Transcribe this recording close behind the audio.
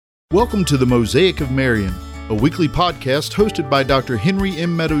Welcome to the Mosaic of Marion, a weekly podcast hosted by Dr. Henry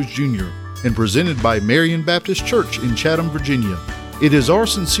M. Meadows Jr. and presented by Marion Baptist Church in Chatham, Virginia. It is our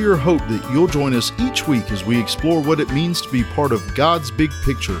sincere hope that you'll join us each week as we explore what it means to be part of God's big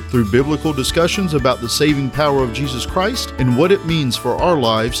picture through biblical discussions about the saving power of Jesus Christ and what it means for our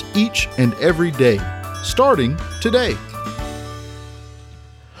lives each and every day, starting today.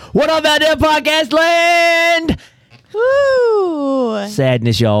 What up out there, podcast land? Woo!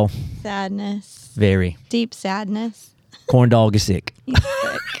 Sadness, y'all. Sadness. Very. Deep sadness. Corn dog is sick. He's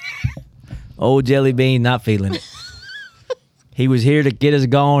sick. Old Jelly Bean not feeling it. He was here to get us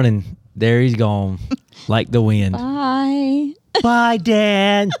going, and there he's gone, like the wind. Bye. Bye,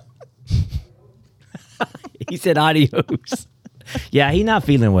 Dan. He said adios. Yeah, he not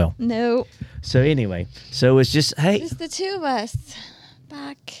feeling well. No. So anyway, so it's just, hey. Just the two of us.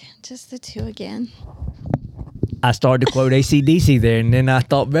 Back. Just the two again. I started to quote AC/DC there, and then I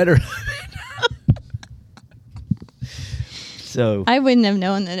thought better. So I wouldn't have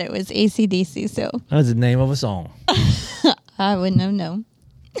known that it was AC/DC, so that was the name of a song. I wouldn't have known.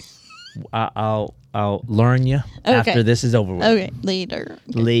 I'll learn you after this is over with. Okay, later.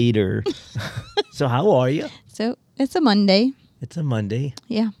 Later. So how are you? So it's a Monday. It's a Monday.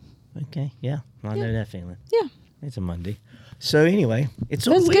 Yeah. Okay, yeah. I know that feeling. Yeah. It's a Monday. So anyway, it's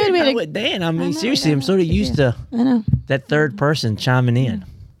so That's weird good. now with Dan. I mean, seriously, I'm sort of used to I know. that third person chiming in.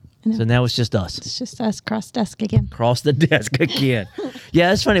 I know. So now it's just us. It's just us cross desk again. Cross the desk again.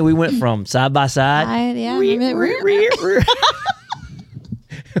 Yeah, it's funny. We went from side by side. Yeah. Moving that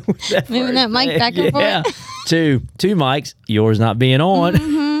mic back and forth. Two mics, yours not being on.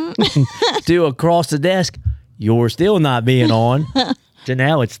 Mm-hmm. To across the desk, yours still not being on. So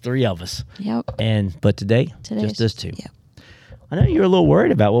now it's three of us. Yep. But today just us two. Yep. I know you're a little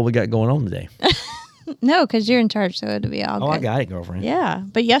worried about what we got going on today. No, because you're in charge, so it'll be all good. Oh, I got it, girlfriend. Yeah.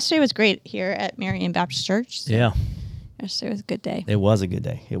 But yesterday was great here at Marion Baptist Church. So Yeah. yesterday was a good day. It was a good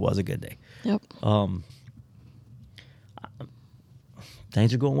day. Yep.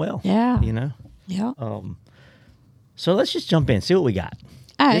 Things are going well. Yeah. You know? Yeah. So let's just jump in, see what we got.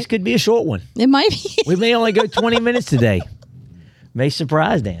 All right. This could be a short one. It might be. We may only go 20 minutes today. May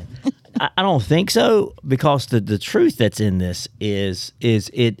surprise Dan. I don't think so, because the truth that's in this is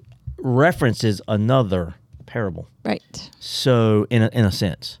it references another parable. Right. So in a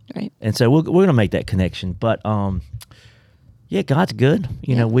sense. Right. And so we're going to make that connection. But yeah, God's good.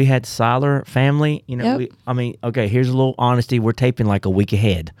 You know, we had Siler family. You know, Yep. Okay, here's a little honesty. We're taping like a week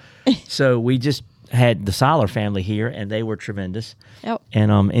ahead. So we just had the Siler family here, and they were tremendous. Yep.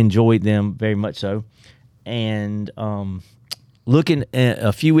 And enjoyed them very much so. And looking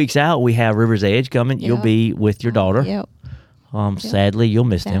a few weeks out, we have River's Edge coming. Yep. You'll be with your daughter. Yep. Sadly, you'll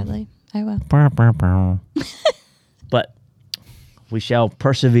miss them. Sadly, I will. But we shall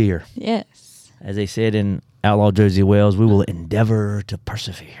persevere. Yes. As they said in Outlaw Josie Wells, we will endeavor to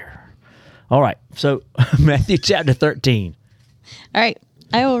persevere. All right. So Matthew chapter 13. All right.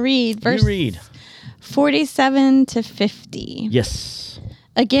 I will read verse You read. 47 to 50. Yes.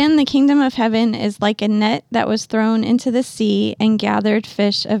 Again, the kingdom of heaven is like a net that was thrown into the sea and gathered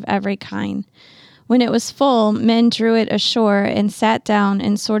fish of every kind. When it was full, men drew it ashore and sat down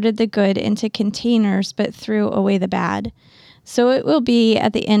and sorted the good into containers, but threw away the bad. So it will be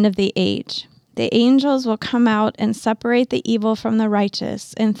at the end of the age. The angels will come out and separate the evil from the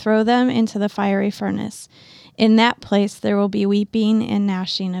righteous and throw them into the fiery furnace. In that place, there will be weeping and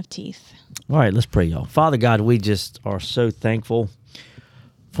gnashing of teeth. All right, let's pray, y'all. Father God, we just are so thankful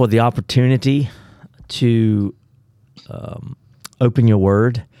for the opportunity to open your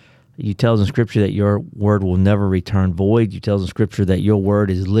word. You tell us in Scripture that your word will never return void. You tell us in Scripture that your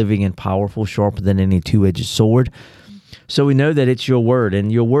word is living and powerful, sharper than any two-edged sword. So we know that it's your word,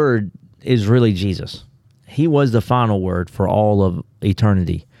 and your word is really Jesus. He was the final word for all of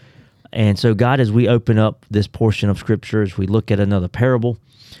eternity. And so, God, as we open up this portion of Scripture, as we look at another parable,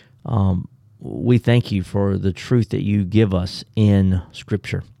 we thank you for the truth that you give us in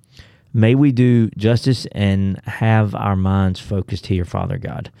Scripture. May we do justice and have our minds focused here, Father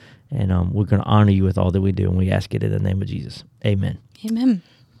God. And we're going to honor you with all that we do, and we ask it in the name of Jesus. Amen. Amen.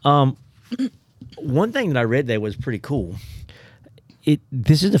 One thing that I read there was pretty cool.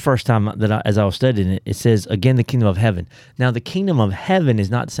 This is the first time that as I was studying it, it says, again, the kingdom of heaven. Now, the kingdom of heaven is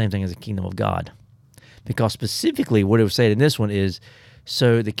not the same thing as the kingdom of God. Because specifically what it was saying in this one is,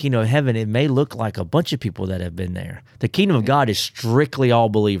 so the kingdom of heaven, it may look like a bunch of people that have been there. The kingdom of God is strictly all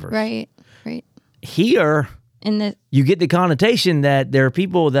believers. Right. Here, you get the connotation that there are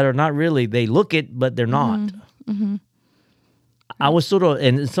people that are not really, they look it, but they're not. Mm-hmm. I was sort of,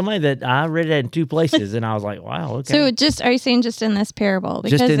 and somebody that I read it in two places, and I was like, wow, okay. So are you saying just in this parable?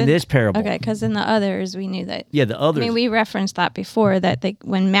 Just in this parable. Okay, because in the others, we knew that. Yeah, the others. I mean, we referenced that before, that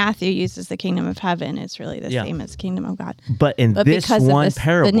when Matthew uses the kingdom of heaven, it's really the same as kingdom of God. But this because one of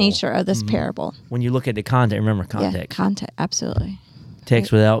parable. the nature of this parable. When you look at the context, remember context. Yeah, context, absolutely.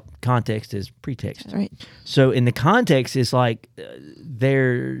 Text without context is pretext. Right. So in the context, it's like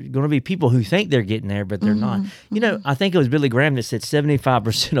there are going to be people who think they're getting there, but they're not. You know, I think it was Billy Graham that said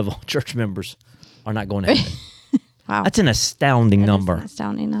 75% of all church members are not going to heaven. Wow. That's an astounding number. An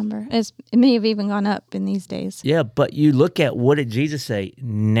astounding number. It may have even gone up in these days. Yeah, but you look at what did Jesus say?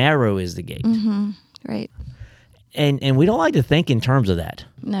 Narrow is the gate. Right. And we don't like to think in terms of that.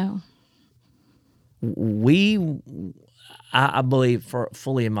 No. I believe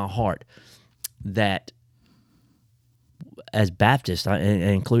fully in my heart that as Baptists,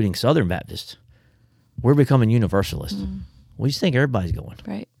 including Southern Baptists, we're becoming universalists. We just think everybody's going.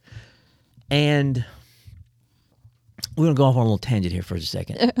 Right. And we're going to go off on a little tangent here for a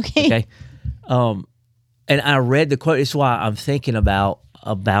second. Okay. And I read the quote. It's why I'm thinking about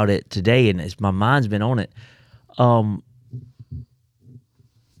it today, and my mind's been on it.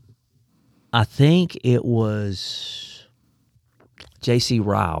 I think it was J.C.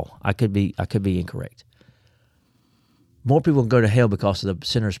 Ryle. I could be incorrect. More people go to hell because of the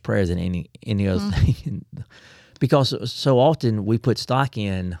sinner's prayers than any other thing. Because so often we put stock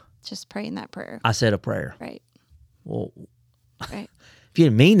in just praying that prayer. I said a prayer. Right. Well, right. If you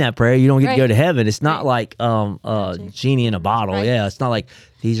didn't mean that prayer, you don't get to go to heaven. It's not like genie in a bottle. Right. Yeah, it's not like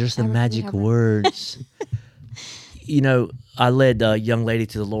these are some magic words. You know, I led a young lady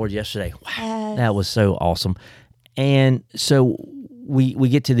to the Lord yesterday. Wow, that was so awesome. And so we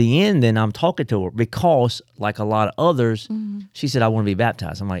get to the end, and I'm talking to her because, like a lot of others, she said, I want to be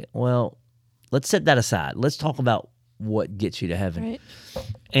baptized. I'm like, well, let's set that aside. Let's talk about what gets you to heaven. Right.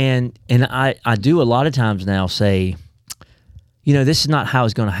 And I do a lot of times now say, you know, this is not how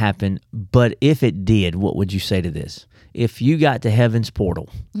it's going to happen, but if it did, what would you say to this? If you got to heaven's portal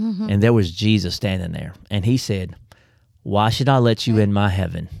and there was Jesus standing there and he said, why should I let you in my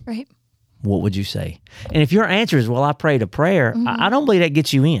heaven? Right. What would you say? And if your answer is, well, I prayed a prayer, I don't believe that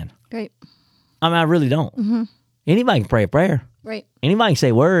gets you in. Right. I mean, I really don't. Anybody can pray a prayer. Right. Anybody can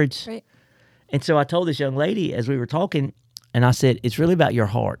say words. Right. And so I told this young lady as we were talking, and I said, it's really about your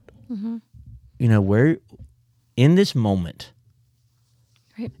heart. You know, where in this moment,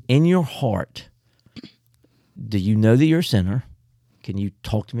 in your heart, do you know that you're a sinner? Can you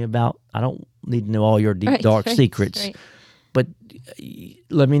talk to me about, I don't need to know all your deep, dark secrets, but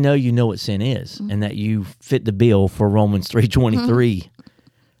let me know you know what sin is and that you fit the bill for Romans 3:23.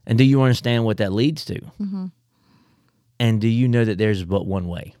 And do you understand what that leads to? And do you know that there's but one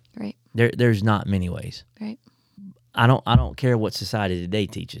way? Right. There's not many ways. Right. I don't care what society today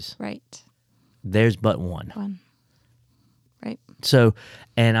teaches. Right. There's but one. One. Right. So,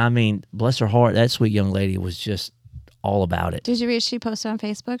 and I mean, bless her heart, that sweet young lady was just all about it. Did you read she posted on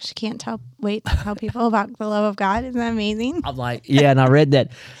Facebook? She can't wait to tell people about the love of God. Isn't that amazing? I'm like, yeah, and I read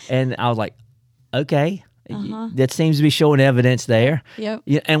that, and I was like, okay, that seems to be showing evidence there. Yep.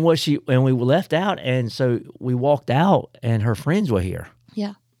 Yeah, and we left out, and so we walked out, and her friends were here.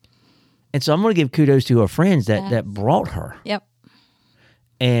 Yeah. And so I'm going to give kudos to her friends that brought her. Yep.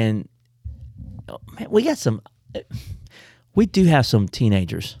 And man, we do have some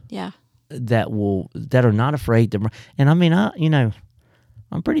teenagers. Yeah. That are not afraid to, and I mean, I'm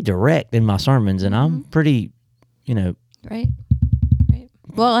pretty direct in my sermons, and I'm pretty, Right.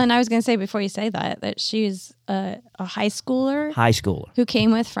 Well, and I was going to say before you say that she's a high schooler who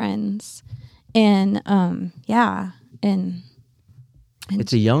came with friends, and and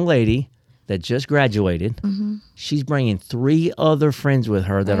it's a young lady that just graduated. She's bringing 3 other friends with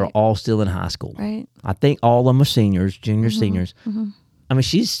her that are all still in high school. Right. I think all of them are seniors, junior seniors. I mean,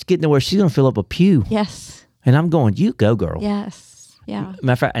 she's getting to where she's going to fill up a pew. Yes. And I'm going, you go, girl. Yes. Yeah.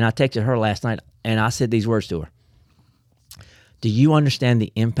 Matter of fact, and I texted her last night, and I said these words to her. Do you understand the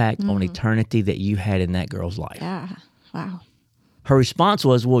impact on eternity that you had in that girl's life? Yeah. Wow. Her response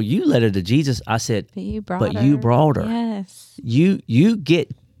was, well, you led her to Jesus. I said, but you brought her. Yes. You get,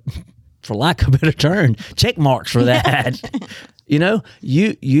 for lack of a better term, check marks for that. You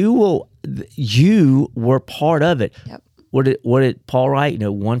were part of it. Yep. What did Paul write?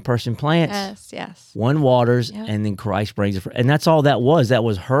 One person plants, yes, one waters, and then Christ brings it. And that's all that was. That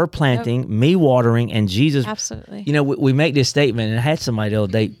was her planting, me watering, and Jesus. Absolutely. We make this statement, and I had somebody the other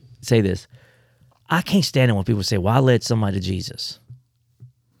day say this. I can't stand it when people say, well, I led somebody to Jesus.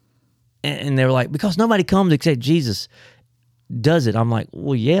 And they're like, because nobody comes except Jesus does it. I'm like,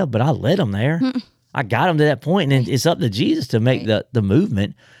 well, yeah, but I led them there. I got them to that point, and it's up to Jesus to make the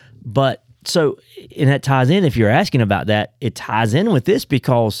movement. But so, and that ties in, if you're asking about that, it ties in with this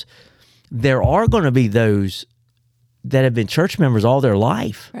because there are going to be those that have been church members all their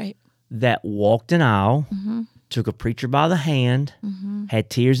life Right. that walked an aisle, took a preacher by the hand, had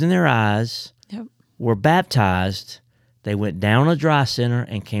tears in their eyes, Yep. were baptized, they went down a dry center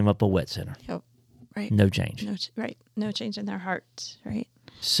and came up a wet center. Yep. Right. No change. Right. No change in their heart. Right.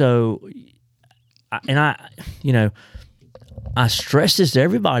 So, I stress this to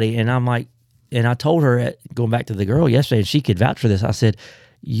everybody, and I'm like, and I told her, going back to the girl yesterday, and she could vouch for this, I said,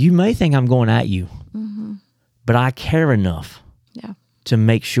 you may think I'm going at you, but I care enough Yeah. to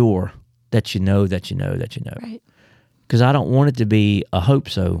make sure that you know that you know that you know. Right. Because I don't want it to be a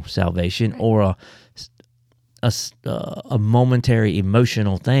hope-so salvation or a momentary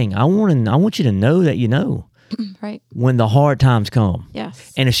emotional thing. I want you to know that you know Right. when the hard times come.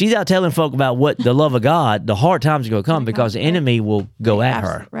 Yes. And if she's out telling folk about what the love of God, the hard times are going to come because the enemy will go at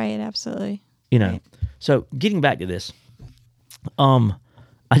her. Right. Absolutely. Right. So getting back to this, I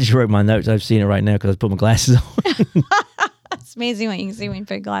just wrote my notes. I've seen it right now because I put my glasses on. It's amazing what you can see when you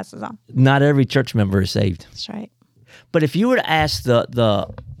put glasses on. Not every church member is saved. That's right. But if you were to ask the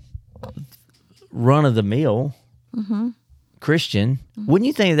run of the mill Christian, wouldn't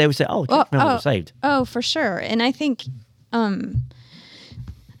you think they would say, "Oh, church members are saved"? Oh, for sure. And I think, I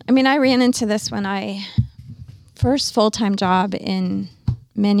ran into this when I first full-time job in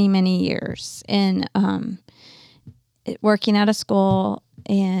many, many years in working at a school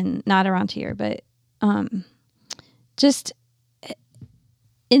and not around here, but just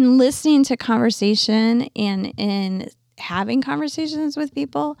in listening to conversation and in having conversations with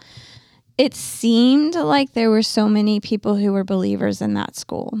people, it seemed like there were so many people who were believers in that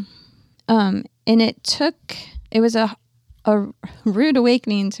school. And it was a rude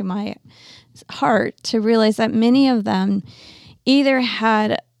awakening to my heart to realize that many of them either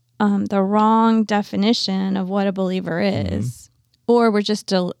had the wrong definition of what a believer is, or were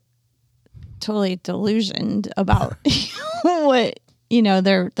just totally delusioned about what,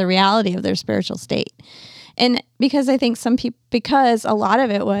 the reality of their spiritual state. And because I think because a lot of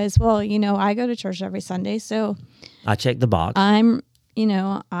it was, well, I go to church every Sunday, so I check the box. I'm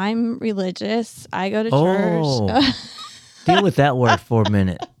religious. I go to church. Deal with that word for a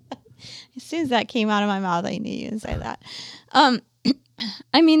minute. As soon as that came out of my mouth, I knew you would say that.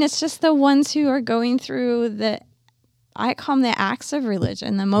 It's just the ones who are going through I call them the acts of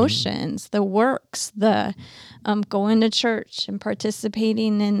religion, the motions, the works, the going to church and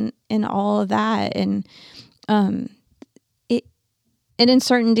participating in all of that. And in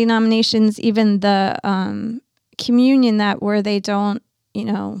certain denominations, even the communion where they don't,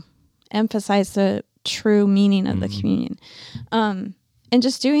 emphasize the true meaning of the communion. And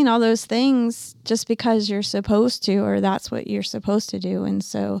just doing all those things just because you're supposed to, or that's what you're supposed to do. And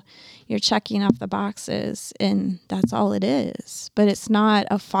so you're checking off the boxes and that's all it is. But it's not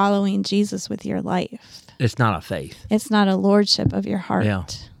a following Jesus with your life. It's not a faith. It's not a lordship of your heart.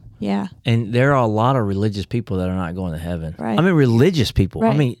 Yeah. And there are a lot of religious people that are not going to heaven. Right. Religious people.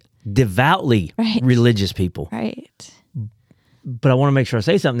 Right. Devoutly religious people. Right. But I want to make sure I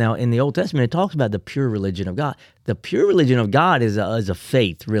say something now. In the Old Testament, it talks about the pure religion of God. The pure religion of God is a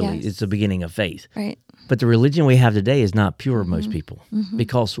faith, really. Yes. It's the beginning of faith. Right. But the religion we have today is not pure, most people.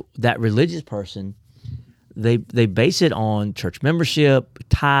 Because that religious person, they base it on church membership,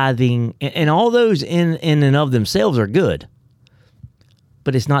 tithing, and all those in and of themselves are good.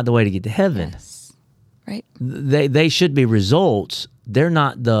 But it's not the way to get to heaven. Yes. Right. They should be results. They're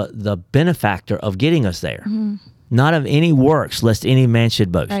not the benefactor of getting us there. Not of any works, lest any man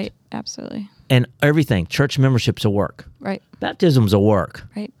should boast. Right. Absolutely. And everything. Church membership's a work. Right. Baptism's a work.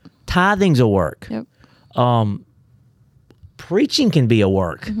 Right. Tithing's a work. Yep. Preaching can be a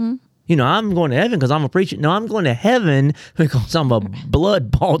work. I'm going to heaven because I'm a preacher. No, I'm going to heaven because I'm a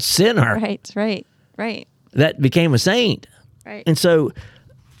blood-bought sinner. Right. That became a saint. Right. And so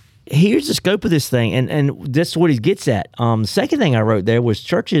here's the scope of this thing, and this is what he gets at. The second thing I wrote there was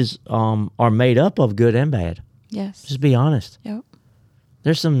churches are made up of good and bad. Yes. Just be honest. Yep.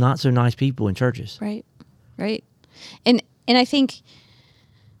 There's some not so nice people in churches. Right. And I think,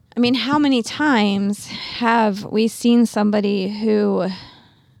 how many times have we seen somebody who,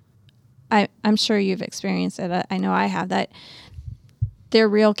 I'm sure you've experienced it, I know I have, that their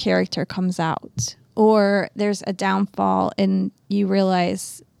real character comes out, or there's a downfall and you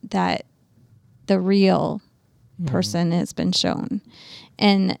realize that the real person has been shown.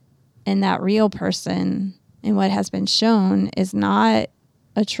 And that real person and what has been shown is not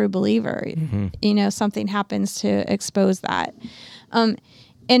a true believer. Something happens to expose that.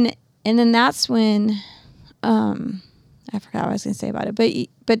 And And then that's when, I forgot what I was going to say about it,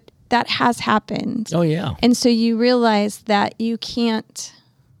 but that has happened. Oh, yeah. And so you realize that you can't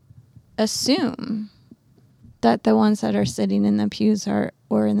assume that the ones that are sitting in the pews or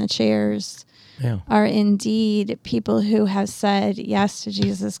in the chairs are indeed people who have said yes to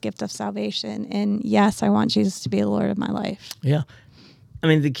Jesus' gift of salvation. And yes, I want Jesus to be the Lord of my life. Yeah. I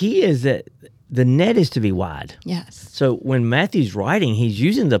mean, the key is that the net is to be wide. Yes. So when Matthew's writing, he's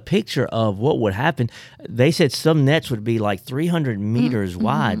using the picture of what would happen. They said some nets would be like 300 meters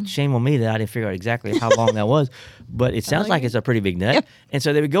wide. Shame on me that I didn't figure out exactly how long that was, but it sounds like it's a pretty big net. Yep. And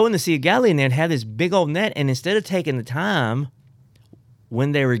so they would go in the Sea of Galilee and they'd have this big old net, and instead of taking the time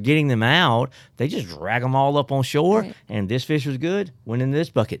when they were getting them out, they just drag them all up on shore, and this fish was good, went in this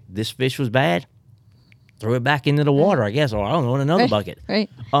bucket. This fish was bad, throw it back into the water, I guess, or I don't know, in another bucket. Right.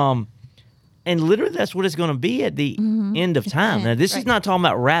 And literally, that's what it's going to be at the end of time. Now, this is not talking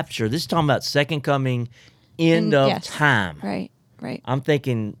about rapture. This is talking about second coming, end of time. Right. I'm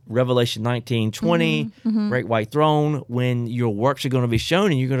thinking Revelation 19:20, Great White Throne, when your works are going to be shown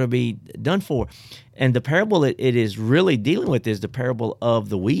and you're going to be done for. And the parable it is really dealing with is the parable of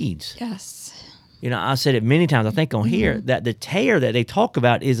the weeds. Yes. You know, I said it many times, I think on here, that the tare that they talk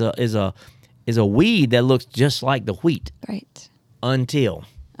about is a weed that looks just like the wheat. Right. Until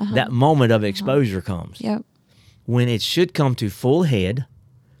that moment of exposure comes. Yep. When it should come to full head,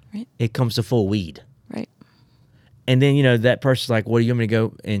 Right. it comes to full weed. Right. And then, that person's like, well, do you want me to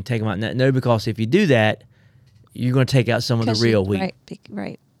go and take them out? No, because if you do that, you're going to take out some of the real wheat.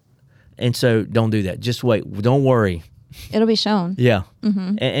 Right. And so don't do that. Just wait. Don't worry. It'll be shown. Yeah.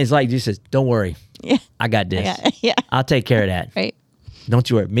 And it's like Jesus says, don't worry. Yeah. I got this. Yeah. I'll take care of that. Right. Don't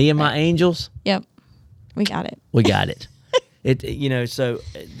you worry. Me and my angels, Yep. We got it. we got it. So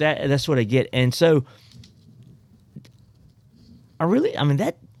that's what I get. And so I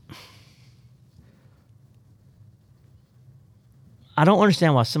don't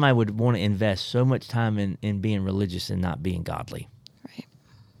understand why somebody would want to invest so much time in being religious and not being godly. Right.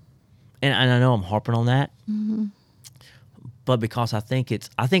 And I know I'm harping on that, but because I think it's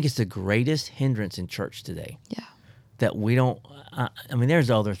the greatest hindrance in church today. Yeah. That we don't. There's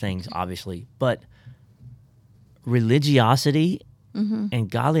other things obviously, but religiosity and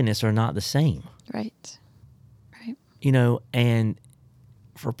godliness are not the same. Right. And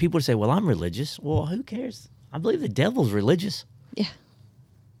for people to say, well, I'm religious. Well, who cares? I believe the devil's religious. Yeah.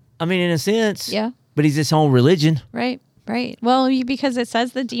 In a sense. Yeah. But he's his own religion. Right. Well, because it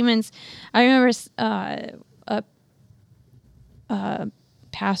says the demons. I remember a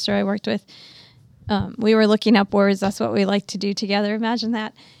pastor I worked with. We were looking up words. That's what we like to do together. Imagine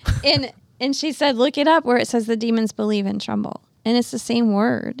that. And she said, look it up where it says the demons believe and tremble. And it's the same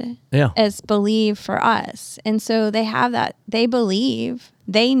word as believe for us. And so they have that. They believe.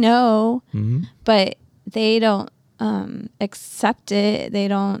 They know. But they don't accept it. They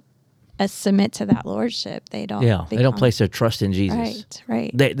don't submit to that lordship. They don't. Yeah, they don't place their trust in Jesus.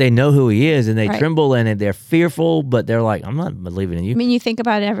 Right. They know who he is, and they tremble, and they're fearful, but they're like, I'm not believing in you. You think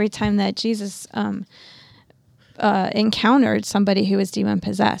about it every time that Jesus encountered somebody who was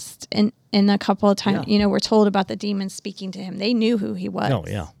demon-possessed. And a couple of times, we're told about the demons speaking to him. They knew who he was. Oh,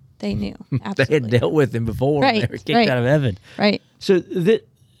 yeah. They knew. Absolutely. They had dealt with him before. Right, They were kicked out of heaven. Right. So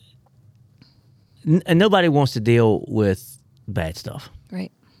and nobody wants to deal with bad stuff.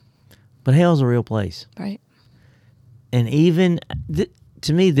 Right. But hell's a real place. Right. And even,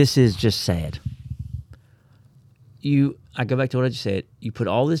 to me, this is just sad. I go back to what I just said. You put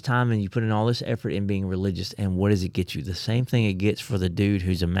all this time and you put in all this effort in being religious, and what does it get you? The same thing it gets for the dude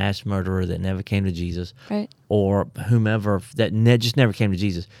who's a mass murderer that never came to Jesus. Right. Or whomever that just never came to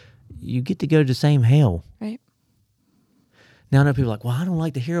Jesus. You get to go to the same hell. Right. Now I know people are like, well, I don't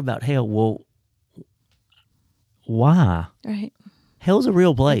like to hear about hell. Well, why? Right. Hell's a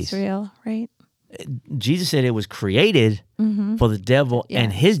real place. It's real, right? Jesus said it was created for the devil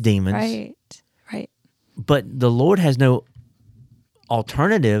and his demons. Right. But the Lord has no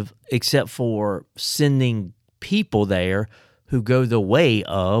alternative except for sending people there who go the way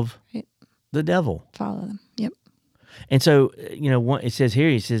of the devil. Follow them. Yep. And so, it says here,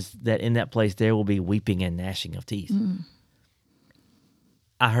 it says that in that place there will be weeping and gnashing of teeth.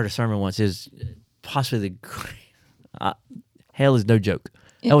 I heard a sermon once, is possibly hell is no joke.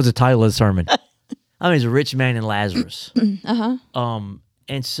 That was the title of the sermon. It's a rich man and Lazarus.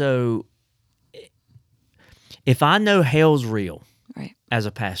 And so if I know hell's real as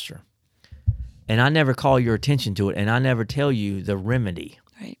a pastor, and I never call your attention to it, and I never tell you the remedy,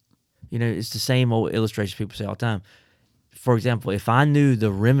 it's the same old illustration people say all the time. for example, if I knew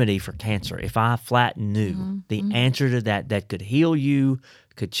the remedy for cancer, if I flat knew the answer to that could heal you,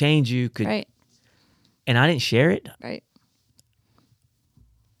 could change you, could, Right. and I didn't share it. Right.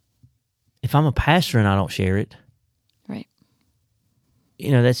 If I'm a pastor and I don't share it, Right.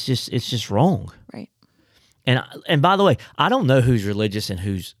 it's just wrong. Right. And by the way, I don't know who's religious and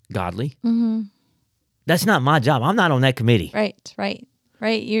who's godly. Mm-hmm. That's not my job. I'm not on that committee. Right.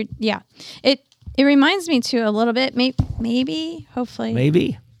 It reminds me too a little bit, hopefully.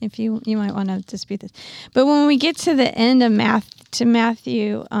 Maybe. If you might want to dispute this. But when we get to the end of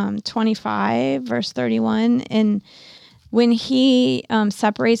Matthew 25, verse 31, and when he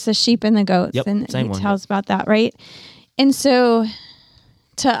separates the sheep and the goats, Yep, and same he one. tells about that, right? And so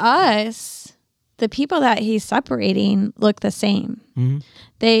to us, the people that he's separating look the same. Mm-hmm.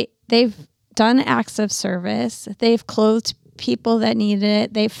 They've done acts of service. They've clothed people that needed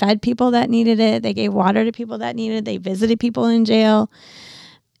it. They fed people that needed it. They gave water to people that needed it. They visited people in jail.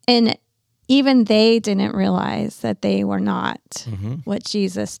 And even they didn't realize that they were not what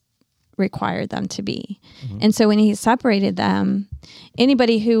Jesus required them to be. And so when he separated them,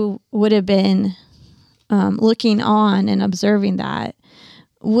 anybody who would have been looking on and observing that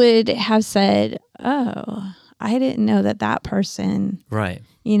would have said, oh, I didn't know that person, Right.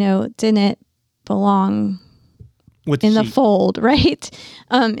 Didn't belong With in the sheep. fold, right?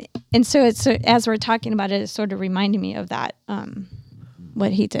 And so it's, as we're talking about it, it's sort of reminding me of that,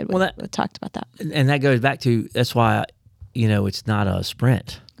 what he did. Talked about that. And that goes back to, that's why, it's not a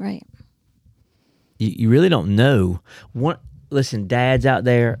sprint. Right. You really don't know. Listen, dads out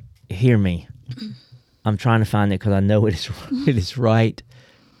there, hear me. I'm trying to find it because I know it is right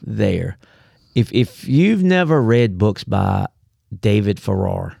there. If you've never read books by David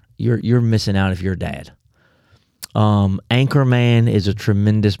Farrar, you're missing out if you're a dad. Anchorman is a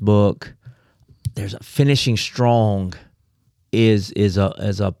tremendous book. There's Finishing Strong is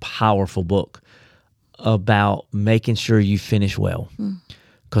a powerful book about making sure you finish well.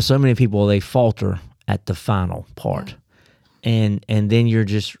 Because so many people, they falter at the final part. Yeah. And then you're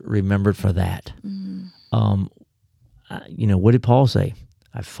just remembered for that. What did Paul say?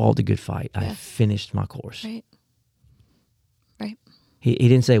 I fought the good fight. I finished my course. Right. Right. He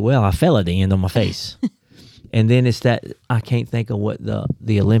didn't say, well, I fell at the end on my face. And then it's that, I can't think of what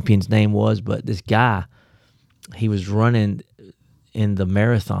the Olympian's name was, but this guy, he was running in the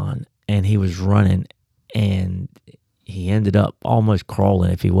marathon, and he was running, and he ended up almost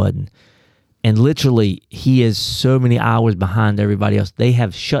crawling if he wasn't. And literally, he is so many hours behind everybody else. They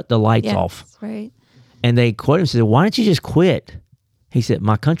have shut the lights off. Right. And they quote him and said, why don't you just quit? He said,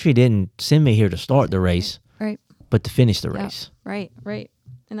 my country didn't send me here to start the race, Right. but to finish the race. Right.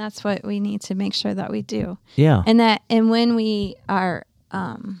 And that's what we need to make sure that we do. Yeah. And when we are,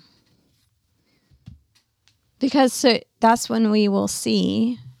 because that's when we will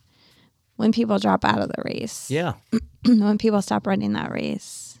see when people drop out of the race. Yeah. When people stop running that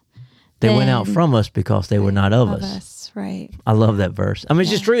race. They went out from us because they were not of us. Right. I love that verse. I mean, it's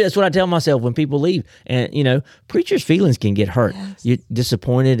just true. That's what I tell myself when people leave. And, preachers' feelings can get hurt. Yes. You're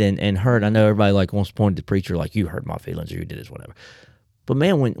disappointed and hurt. I know everybody wants to point at the preacher like, you hurt my feelings or you did this, whatever. But,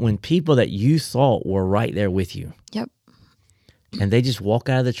 man, when people that you thought were right there with you. Yep. And they just walk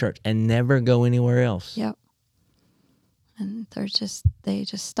out of the church and never go anywhere else. Yep. And they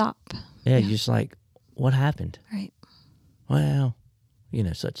just stop. Yeah, you're just like, what happened? Right. Well, such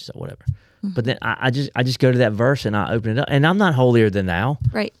and such, whatever. Mm-hmm. But then I just go to that verse and I open it up, and I'm not holier than thou.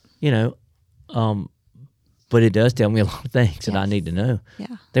 Right. But it does tell me a lot of things that I need to know.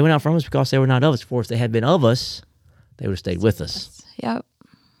 Yeah. They went out from us because they were not of us. For if they had been of us, they would have stayed with us. Yep.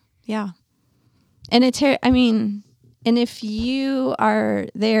 Yeah. And and if you are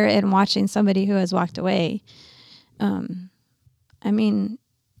there and watching somebody who has walked away,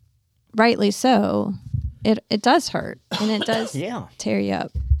 rightly so, it does hurt, and it does tear you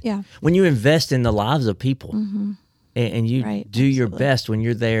up. Yeah. When you invest in the lives of people, and you do your best when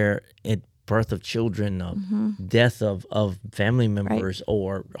you're there at birth of children, death of family members,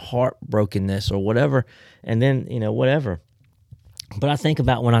 or heartbrokenness, or whatever, and then whatever. But I think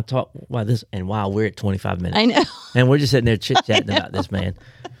about when I talk about this, and wow, we're at 25 minutes. I know. And we're just sitting there chit-chatting about this, man.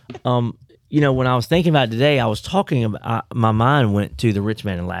 When I was thinking about it today, I was talking about, my mind went to the rich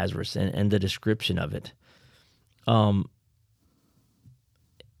man and Lazarus and the description of it.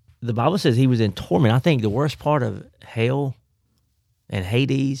 The Bible says he was in torment. I think the worst part of hell and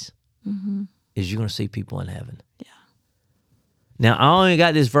Hades is you're going to see people in heaven. Yeah. Now, I only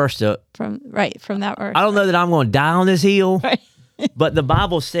got this verse from that verse. I don't know that I'm going to die on this hill, right. But the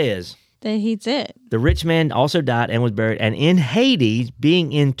Bible says that he did. The rich man also died and was buried, and in Hades,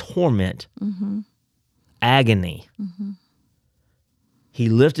 being in torment, agony, He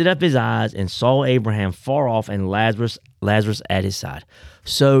lifted up his eyes and saw Abraham far off and Lazarus at his side.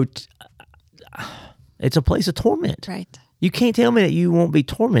 So it's a place of torment. Right. You can't tell me that you won't be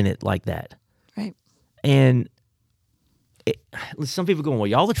tormented like that. Right. And some people going, well,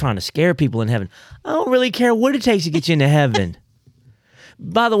 y'all are trying to scare people in heaven. I don't really care what it takes to get you into heaven.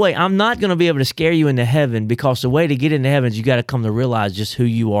 By the way, I'm not going to be able to scare you into heaven, because the way to get into heaven is you got to come to realize just who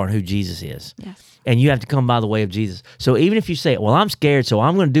you are and who Jesus is. Yes. And you have to come by the way of Jesus. So even if you say, well, I'm scared, so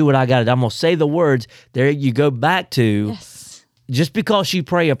I'm going to do what I got to do. I'm going to say the words. There you go back to, Yes. just because you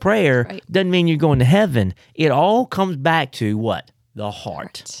pray a prayer Right. doesn't mean you're going to heaven. It all comes back to what? The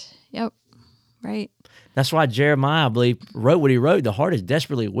heart. Yep. Right. That's why Jeremiah, I believe, wrote what he wrote. The heart is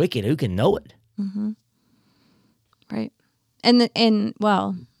desperately wicked. Who can know it? Right. And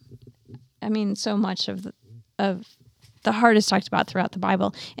well, I mean, so much of the heart is talked about throughout the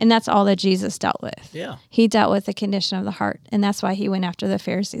Bible, and that's all that Jesus dealt with. Yeah. He dealt with the condition of the heart, and that's why he went after the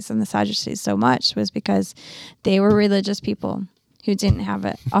Pharisees and the Sadducees so much, was because they were religious people who didn't have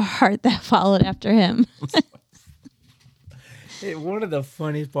a heart that followed after him. One of the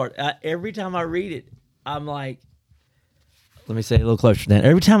funniest parts, every time I read it, I'm like, let me say it a little closer then.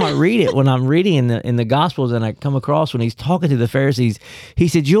 Every time I read it, when I'm reading in the Gospels, and I come across when he's talking to the Pharisees, he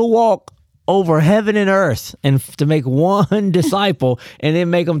said, you'll walk over heaven and earth and to make one disciple, and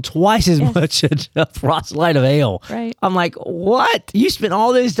then make them twice as much a proselyte of hell. Right. I'm like, what? You spent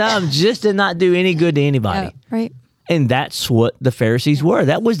all this time just to not do any good to anybody. Right. And that's what the Pharisees were.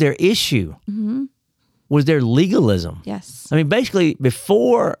 That was their issue, was their legalism. Yes. I mean, basically,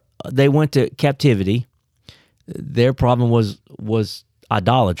 before they went to captivity, their problem was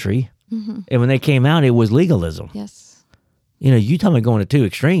idolatry. And when they came out, it was legalism. Yes. You know, you talking about going to two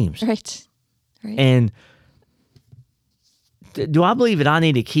extremes. Right. Right. And do I believe that I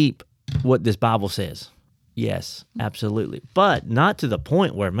need to keep what this Bible says? Yes, absolutely. But not to the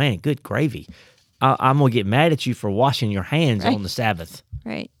point where, man, good gravy, I'm going to get mad at you for washing your hands Right. on the Sabbath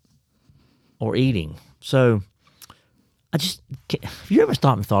Right. or eating. So have you ever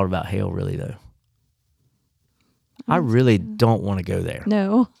stopped and thought about hell, really, though? I really don't want to go there.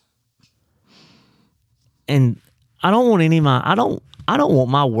 No. And I don't want I don't want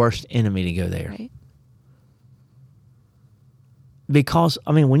my worst enemy to go there. Right. Because,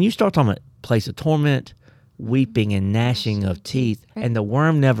 I mean, when you start talking about place of torment, weeping and gnashing of teeth, and the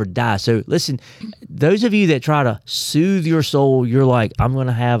worm never dies. So listen, those of you that try to soothe your soul, you're like, I'm going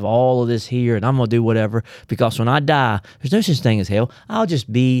to have all of this here and I'm going to do whatever, because when I die, there's no such thing as hell. I'll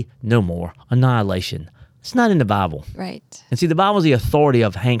just be no more. Annihilation. It's not in the Bible. Right. And see, the Bible's the authority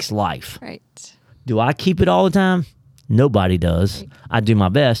of Hank's life. Right. Do I keep it all the time? Nobody does. I do my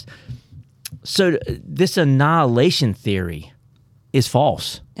best. So this annihilation theory is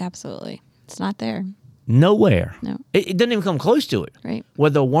false. Absolutely. It's not there. Nowhere. No. It doesn't even come close to it. Right. Where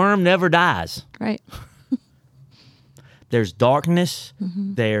the worm never dies. Right. There's darkness.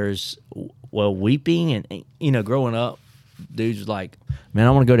 There's, weeping. And, you know, growing up, dudes was like, man,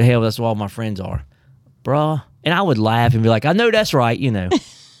 I want to go to hell. That's where all my friends are. Bruh. And I would laugh and be like, I know that's right, you know.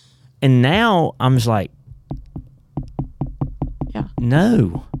 And now I'm just like, Yeah.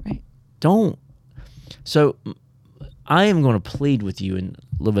 no. Right. Don't. So I am going to plead with you in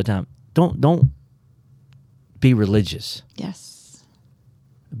a little bit of time. Don't be religious. Yes.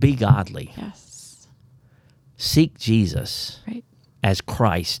 Be godly. Yes. Seek Jesus Right. as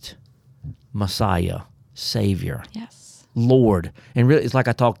Christ, Messiah, Savior, Yes. Lord. And really, it's like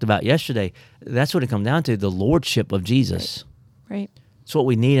I talked about yesterday. That's what it comes down to, the lordship of Jesus. Right. It's what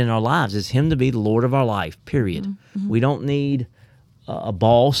we need in our lives, is him to be the Lord of our life, period. We don't need a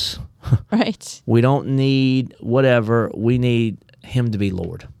boss. Right. We don't need whatever. We need him to be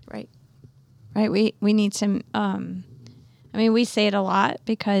Lord. Right. Right. We need to, I mean, we say it a lot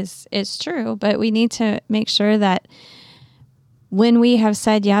because it's true, but we need to make sure that when we have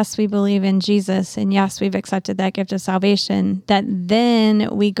said, yes, we believe in Jesus, and yes, we've accepted that gift of salvation, that then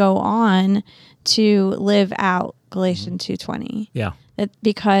we go on to live out Galatians 2:20. Yeah.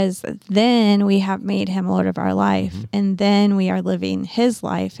 Because then we have made him Lord of our life, and then we are living his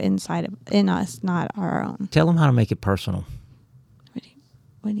life in us, not our own. Tell them how to make it personal.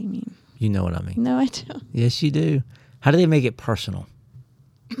 What do you mean? You know what I mean. No, I don't. Yes, you do. How do they make it personal?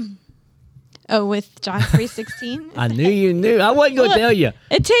 Oh, with John 3:16? I knew you knew. I wasn't going to tell you.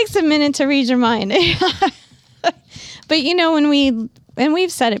 It takes a minute to read your mind. But you know, and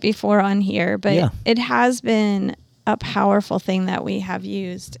we've said it before on here, but it has been a powerful thing that we have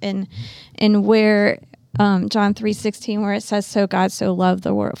used in where John 3:16, where it says, for God so loved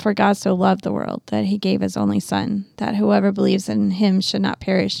the world that he gave his only son, that whoever believes in him should not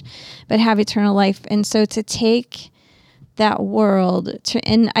perish but have eternal life. And so to take that world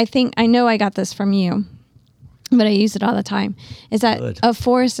and I know I got this from you, but I use it all the time, is that Good. a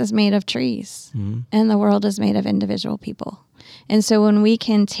forest is made of trees and the world is made of individual people. And so when we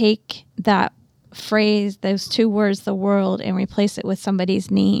can take that phrase, those two words, the world, and replace it with somebody's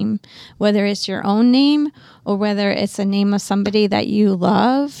name, whether it's your own name or whether it's a name of somebody that you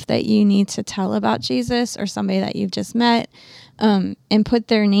love, that you need to tell about Jesus, or somebody that you've just met, and put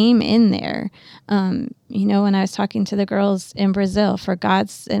their name in there. When I was talking to the girls in Brazil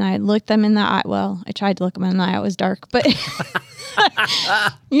and I looked them in the eye. Well, I tried to look them in the eye. It was dark, but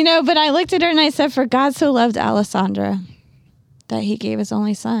but I looked at her and I said, "For God so loved Alessandra that he gave his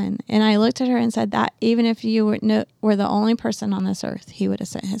only son." And I looked at her and said that even if you were the only person on this earth, he would have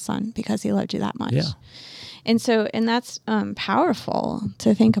sent his son because he loved you that much. Yeah. And that's powerful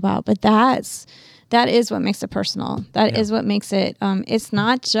to think about. But that is what makes it personal. That is what makes it, it's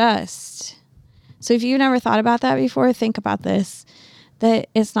not just, so if you've never thought about that before, think about this, that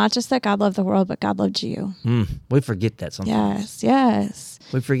it's not just that God loved the world, but God loved you. We forget that sometimes. Yes.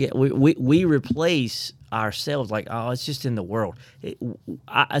 We forget, we replace ourselves like, oh, it's just in the world.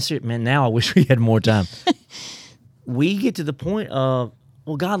 I said, man, now I wish we had more time. We get to the point of,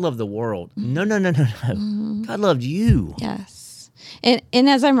 well, God loved the world. No. God loved you. Yes. And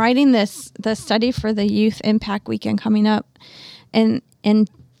as I'm writing the study for the Youth Impact Weekend coming up, and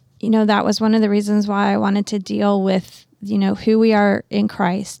that was one of the reasons why I wanted to deal with, who we are in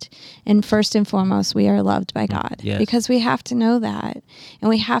Christ. And first and foremost, we are loved by God. Yes. Because we have to know that, and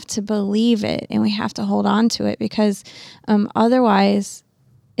we have to believe it, and we have to hold on to it, because otherwise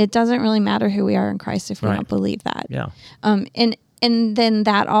it doesn't really matter who we are in Christ if we don't believe that. Yeah. And then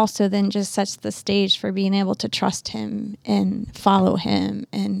that also then just sets the stage for being able to trust him and follow him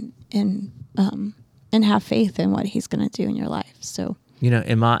and have faith in what he's going to do in your life. So,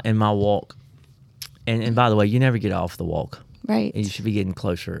 in my walk, and by the way, you never get off the walk. Right. You should be getting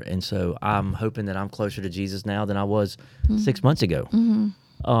closer. And so I'm hoping that I'm closer to Jesus now than I was 6 months ago.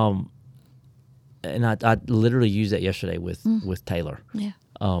 And I literally used that yesterday with Taylor. Yeah.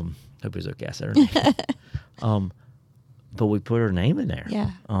 Hope it was okay. I said her name. But we put her name in there.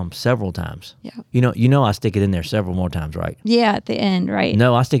 Yeah. Several times. Yeah. I stick it in there several more times, right? Yeah, at the end, right?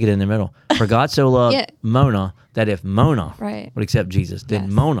 No, I stick it in the middle. For God so loved Mona that if Mona would accept Jesus,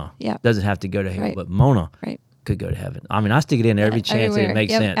 then Mona doesn't have to go to hell, but Mona could go to heaven. I mean, I stick it in there every chance that it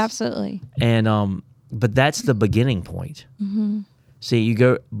makes sense. Absolutely. And but that's the beginning point. See, you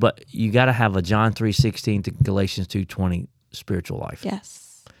got to have a John 3:16 to Galatians 2:20 spiritual life.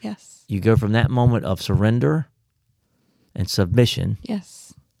 Yes. You go from that moment of surrender and submission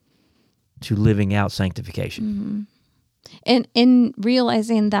to living out sanctification. And in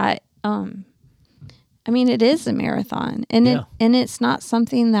realizing that, it is a marathon, and it's not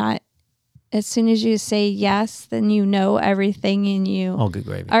something that as soon as you say yes, then you know everything and you good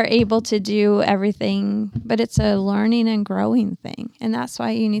gravy. are able to do everything, but it's a learning and growing thing. And that's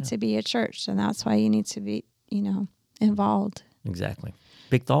why you need to be a church, and that's why you need to be, involved. Exactly.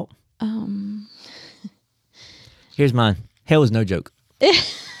 Big thought? Here's mine. Hell is no joke.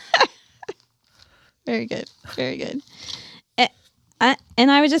 Very good. Very good.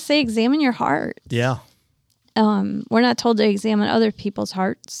 And I would just say examine your heart. Yeah. We're not told to examine other people's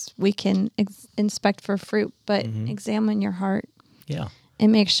hearts. We can inspect for fruit, but examine your heart. Yeah.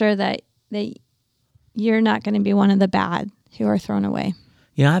 And make sure that you're not going to be one of the bad who are thrown away.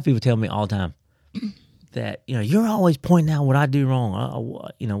 I have people tell me all the time that, you're always pointing out what I do wrong,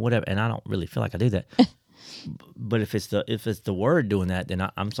 whatever. And I don't really feel like I do that. But if it's the word doing that, then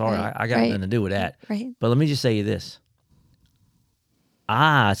I'm sorry. Right. I got nothing to do with that. Right. But let me just say you this.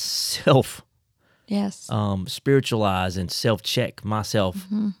 I spiritualize and self-check myself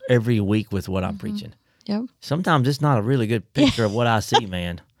every week with what I'm preaching. Yep. Sometimes it's not a really good picture of what I see,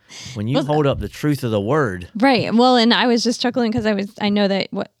 man. When you hold up the truth of the word. Right. Well, and I was just chuckling because I know that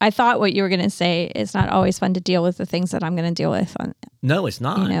what you were going to say is not always fun to deal with the things that I'm going to deal with. No, it's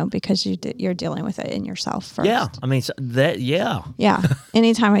not. Because you're dealing with it in yourself first. Yeah. Yeah.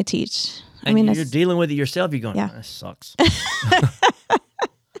 Anytime I teach. You're dealing with it yourself. You're going, that sucks.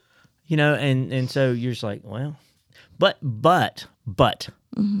 And so you're just like, well, but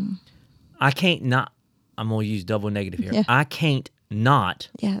I can't not, I'm going to use double negative here. Yeah. I can't not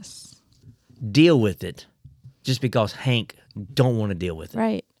deal with it just because Hank don't want to deal with it.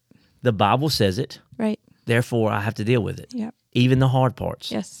 Right. The Bible says it. Right. Therefore, I have to deal with it. Yep. Even the hard parts.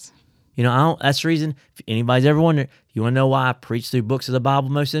 Yes. That's the reason, if anybody's ever wondered, you want to know why I preach through books of the Bible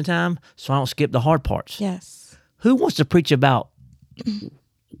most of the time? So I don't skip the hard parts. Yes. Who wants to preach about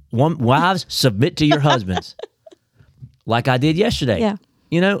wives, submit to your husbands like I did yesterday? Yeah.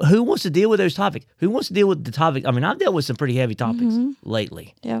 who wants to deal with those topics? Who wants to deal with the topic? I mean, I've dealt with some pretty heavy topics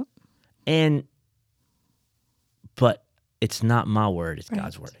lately. Yep. But it's not my word, it's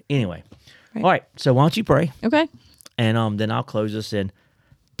God's word. Anyway. Right. All right. So why don't you pray? Okay. And then I'll close us in.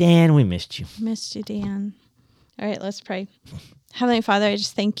 Dan, we missed you. Missed you, Dan. All right, let's pray. Heavenly Father, I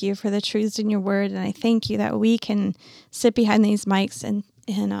just thank you for the truths in your word, and I thank you that we can sit behind these mics and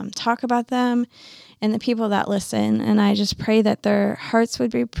talk about them and the people that listen. And I just pray that their hearts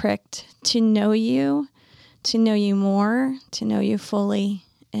would be pricked to know you more, to know you fully,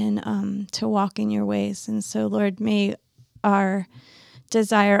 and to walk in your ways. And so, Lord, may our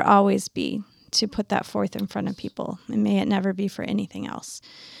desire always be to put that forth in front of people, and may it never be for anything else.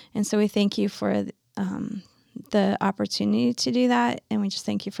 And so we thank you for the opportunity to do that, and we just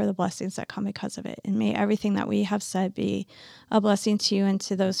thank you for the blessings that come because of it. And may everything that we have said be a blessing to you and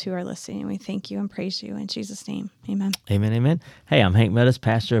to those who are listening. And we thank you and praise you in Jesus' name. Amen. Amen, amen. Hey, I'm Hank Meadows,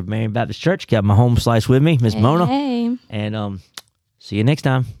 pastor of Marion Baptist Church. Got my home slice with me, Miss Mona. Hey. And see you next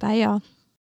time. Bye, y'all.